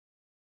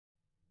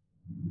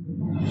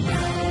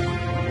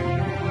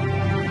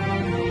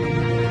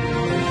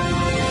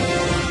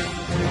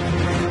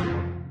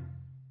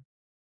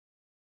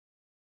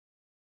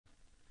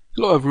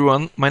Hello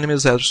everyone, my name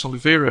is Ederson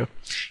Oliveira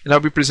and I'll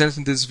be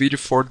presenting this video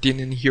for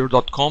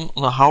DNNHero.com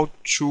on how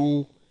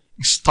to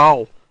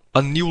install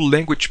a new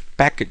language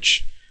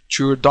package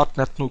to your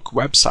DotNetNuke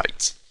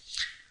website.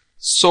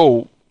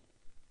 So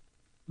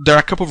there are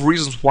a couple of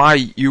reasons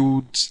why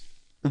you'd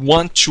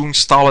want to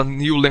install a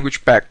new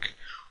language pack.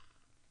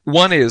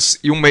 One is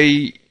you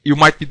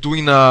might be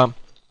doing a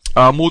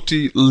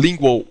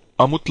multilingual,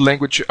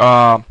 multi-language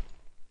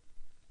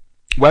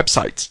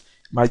website.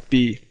 Might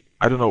be,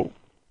 I don't know,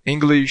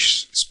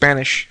 English,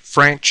 Spanish,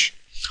 French,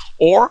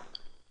 or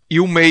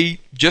you may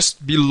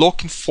just be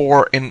looking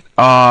for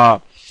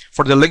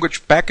for the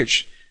language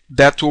package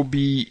that will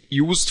be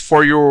used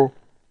for your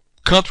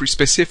country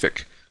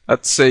specific.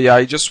 Let's say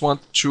I just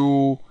want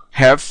to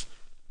have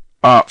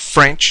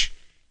French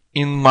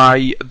in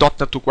my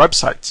DotNetNuke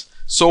website.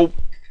 So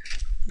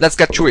let's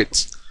get to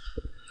it.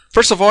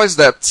 First of all, is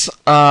that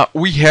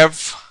we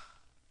have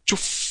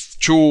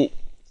to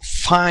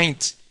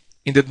find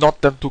in the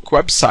DotNetNuke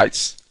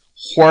websites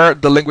where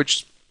the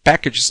language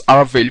packages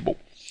are available.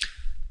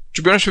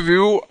 To be honest with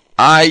you,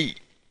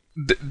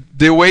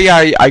 the way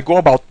I go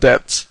about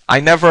that, I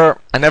never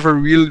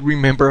really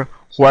remember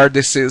where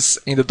this is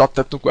in the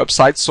DotNetNuke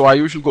website. So I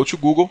usually go to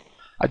Google.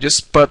 I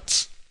just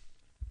put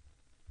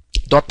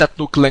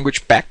DotNetNuke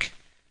language pack,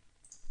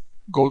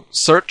 go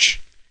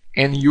search,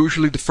 and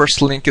usually the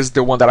first link is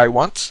the one that I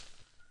want.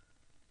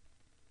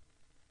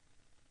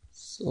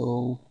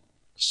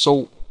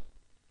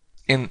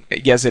 And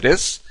yes, it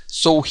is.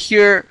 So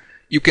here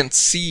you can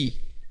see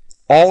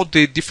all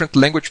the different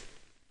language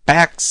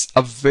packs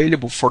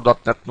available for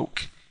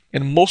DotNetNuke,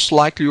 and most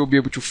likely you'll be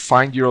able to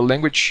find your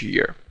language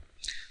here.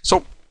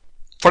 So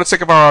for the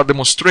sake of our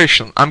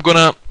demonstration, I'm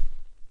gonna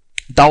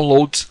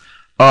download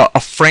a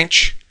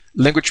French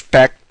language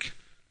pack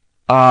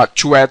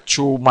to add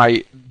to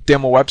my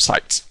demo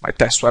website, my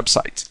test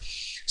website.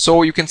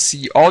 So you can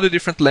see all the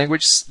different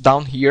languages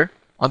down here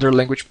under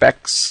language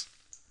packs.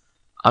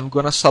 I'm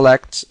gonna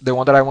select the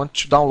one that I want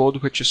to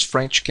download, which is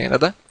French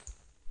Canada.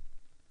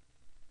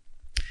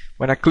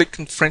 When I click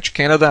on French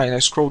Canada and I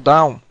scroll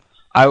down,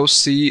 I will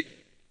see,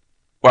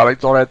 well,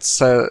 it already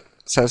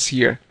says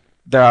here,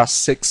 there are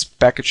 6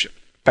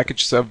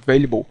 packages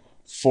available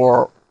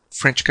for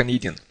French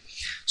Canadian.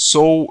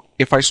 So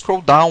if I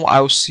scroll down,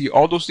 I will see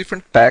all those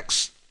different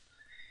packs.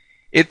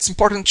 It's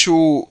important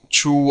to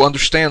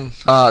understand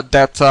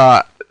that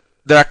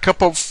there are a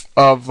couple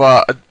of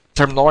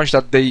terminology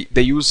that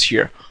they use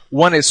here.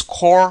 One is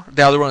core,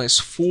 the other one is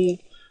full.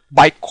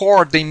 By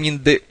core, they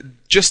mean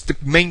just the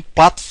main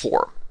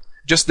platform,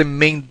 just the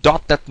main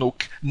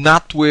DotNetNuke,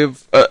 not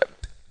with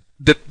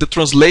the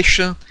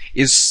translation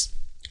is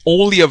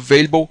only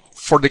available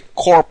for the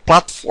core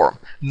platform,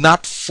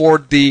 not for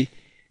the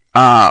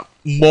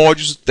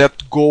modules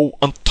that go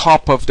on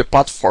top of the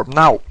platform.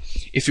 Now,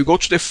 if you go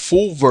to the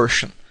full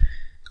version,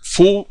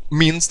 full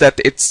means that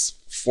it's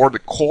for the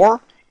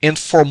core and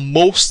for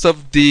most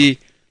of the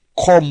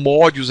core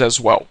modules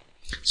as well.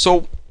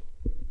 So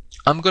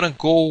I'm gonna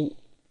go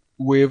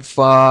with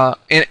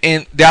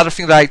and the other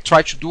thing that I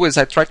try to do is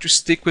I try to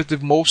stick with the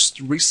most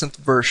recent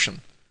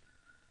version,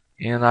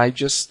 and I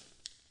just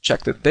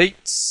check the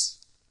dates.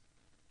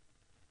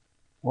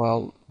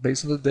 Well,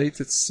 based on the dates,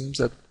 it seems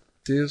that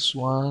this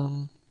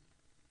one,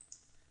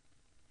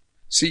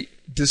 see,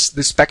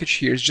 this package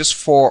here is just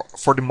for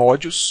the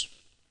modules.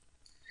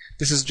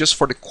 This is just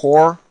for the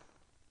core.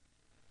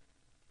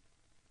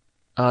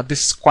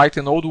 This is quite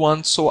an old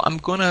one, so I'm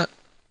gonna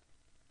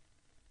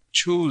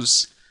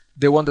choose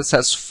the one that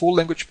says full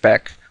language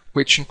pack,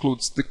 which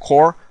includes the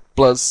core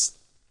plus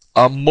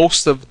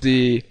most of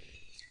the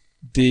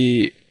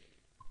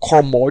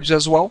core modules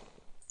as well.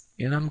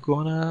 And I'm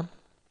gonna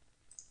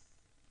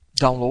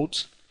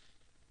download.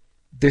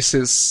 This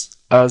is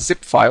a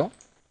zip file,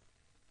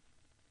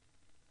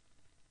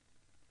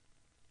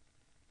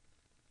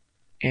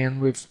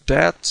 and with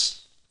that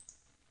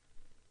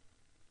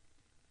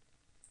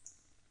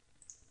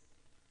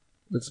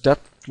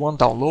one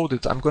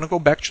downloaded, I'm gonna go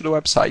back to the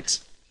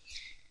website,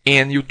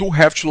 and you do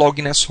have to log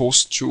in as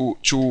host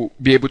to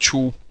be able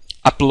to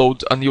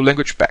upload a new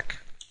language pack.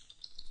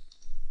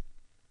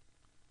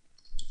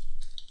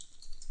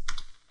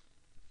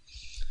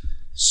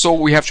 So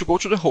we have to go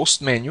to the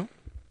host menu,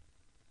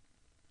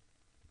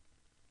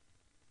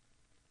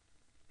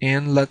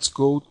 and let's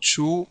go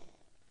to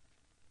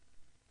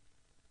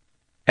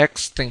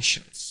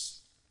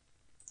extensions.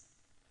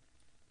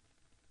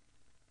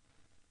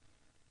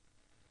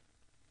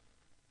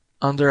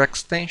 Under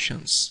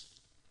extensions,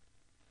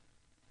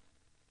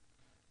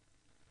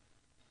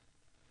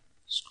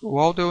 scroll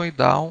all the way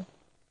down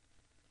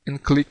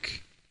and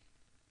click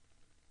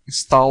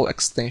Install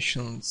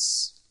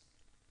Extensions,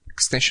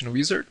 Extension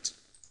Wizard.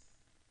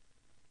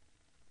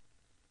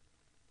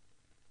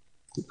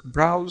 Click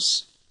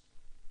Browse.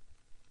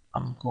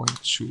 I'm going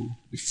to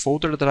the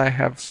folder that I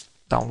have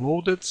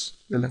downloaded,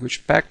 the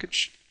language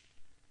package.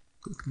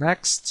 Click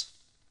Next.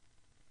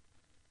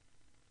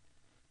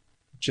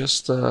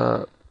 Just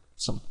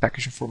some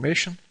package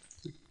information.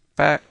 Click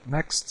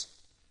Next.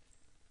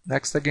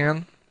 Next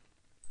again.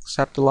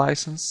 accept the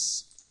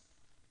license,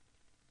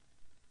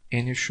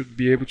 and you should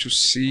be able to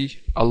see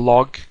a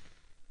log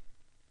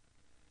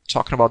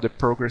talking about the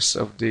progress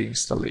of the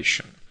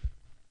installation.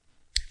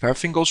 If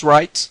everything goes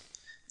right,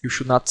 you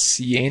should not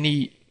see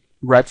any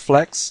red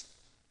flags.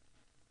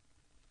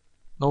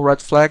 No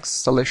red flags,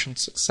 installation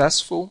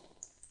successful.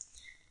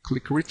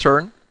 Click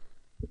return.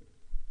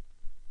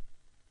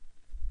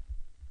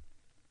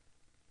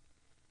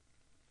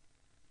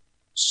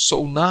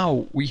 So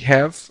now we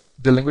have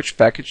the language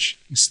package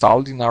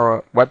installed in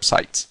our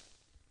website.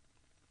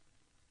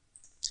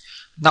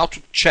 Now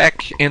to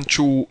check and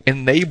to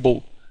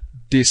enable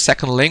the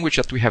second language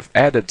that we have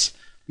added,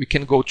 we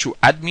can go to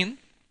admin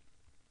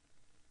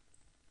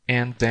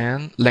and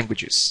then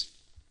languages.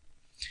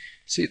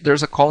 See,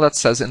 there's a column that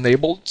says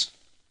enabled.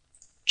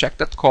 Check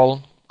that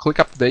column, click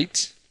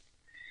update.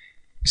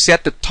 You see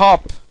at the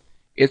top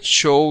it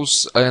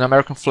shows an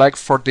American flag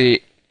for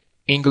the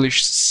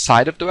English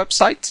side of the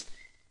website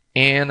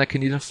and a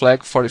Canadian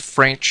flag for the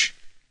French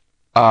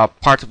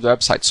part of the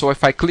website. So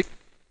if I click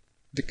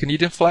the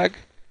Canadian flag,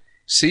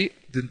 see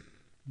the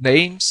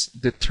names,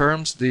 the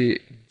terms,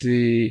 the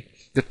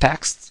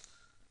text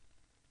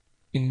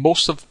in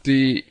most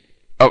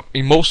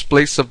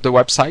places of the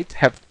website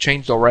have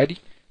changed already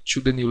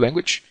to the new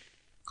language.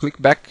 Click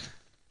back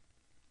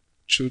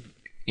to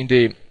in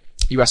the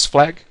US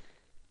flag,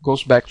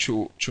 goes back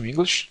to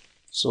English.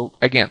 So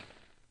again,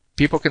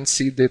 people can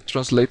see the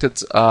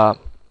translated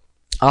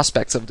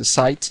aspects of the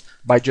site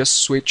by just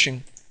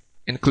switching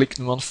and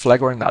clicking one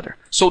flag or another.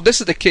 So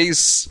this is the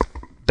case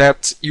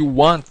that you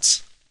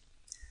want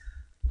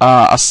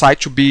a site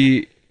to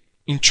be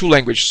in 2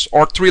 languages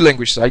or 3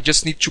 languages. I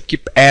just need to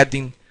keep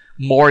adding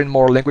more and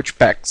more language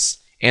packs,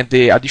 and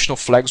the additional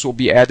flags will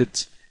be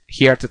added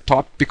here at the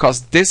top,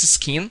 because this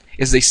skin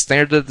is a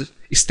standard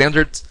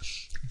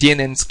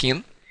DNN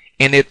skin,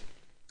 and it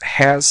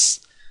has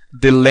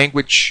the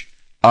language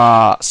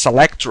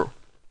selector.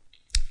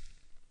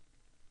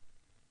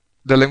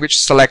 The language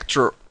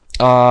selector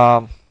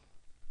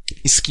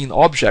skin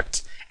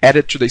object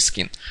added to the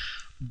skin.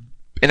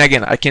 And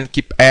again, I can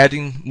keep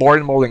adding more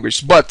and more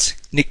languages. But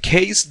in the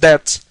case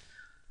that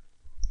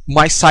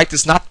my site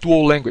is not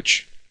dual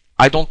language,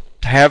 I don't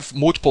have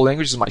multiple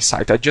languages in my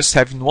site. I just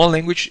have in one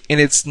language and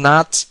it's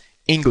not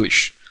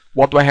English.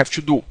 What do I have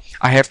to do?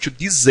 I have to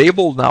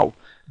disable now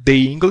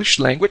the English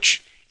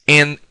language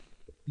and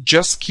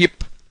just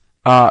keep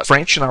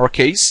French, in our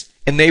case,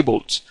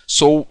 enabled.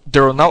 So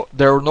there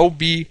will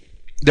be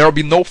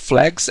no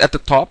flags at the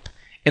top,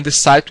 and the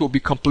site will be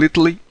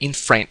completely in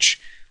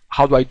French.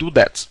 How do I do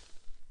that?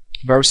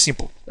 Very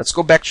simple. Let's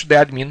go back to the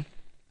admin,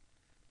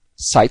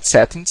 site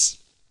settings.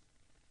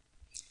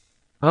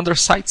 Under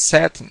site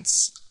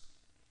settings,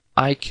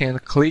 I can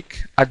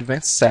click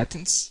advanced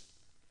settings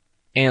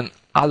and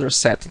other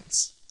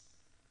settings.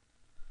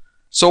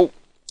 So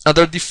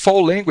under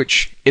default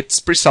language, it's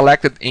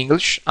pre-selected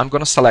English. I'm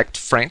going to select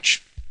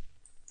French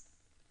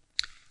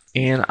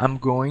and I'm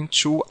going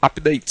to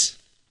update.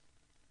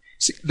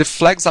 See, the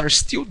flags are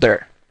still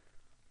there,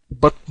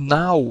 but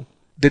now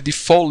the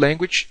default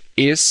language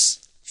is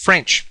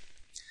French.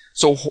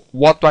 So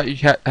what do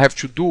I have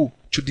to do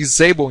to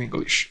disable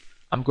English?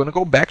 I'm going to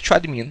go back to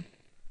admin,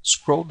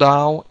 scroll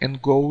down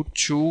and go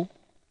to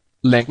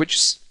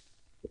languages.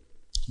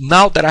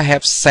 Now that I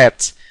have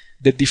set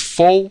the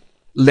default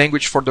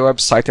language for the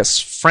website as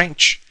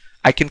French,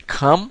 I can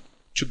come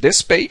to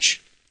this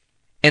page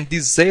and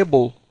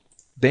disable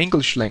the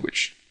English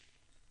language.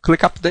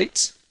 Click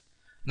update.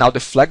 Now the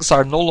flags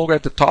are no longer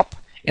at the top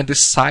and the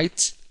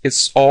site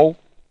is all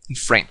in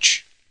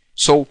French.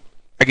 So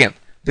again,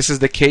 this is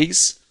the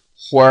case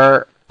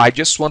where I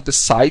just want the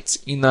site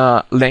in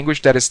a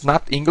language that is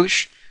not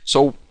English.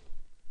 So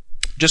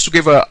just to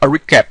give a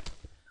recap,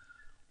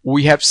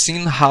 we have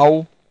seen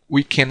how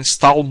we can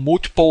install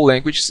multiple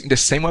languages in the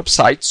same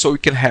website, so we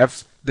can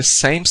have the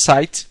same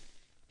site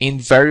in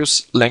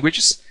various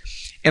languages.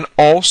 And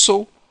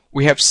also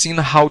we have seen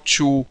how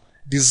to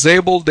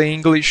disable the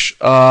English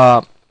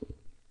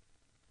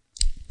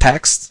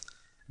text,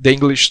 the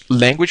English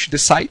language, the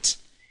site,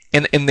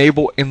 and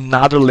enable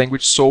another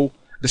language. So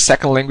the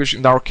second language,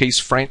 in our case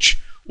French,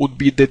 would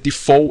be the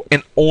default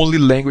and only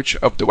language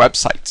of the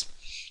website.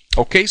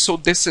 Okay, so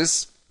this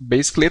is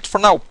basically it for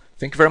now.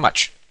 Thank you very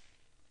much.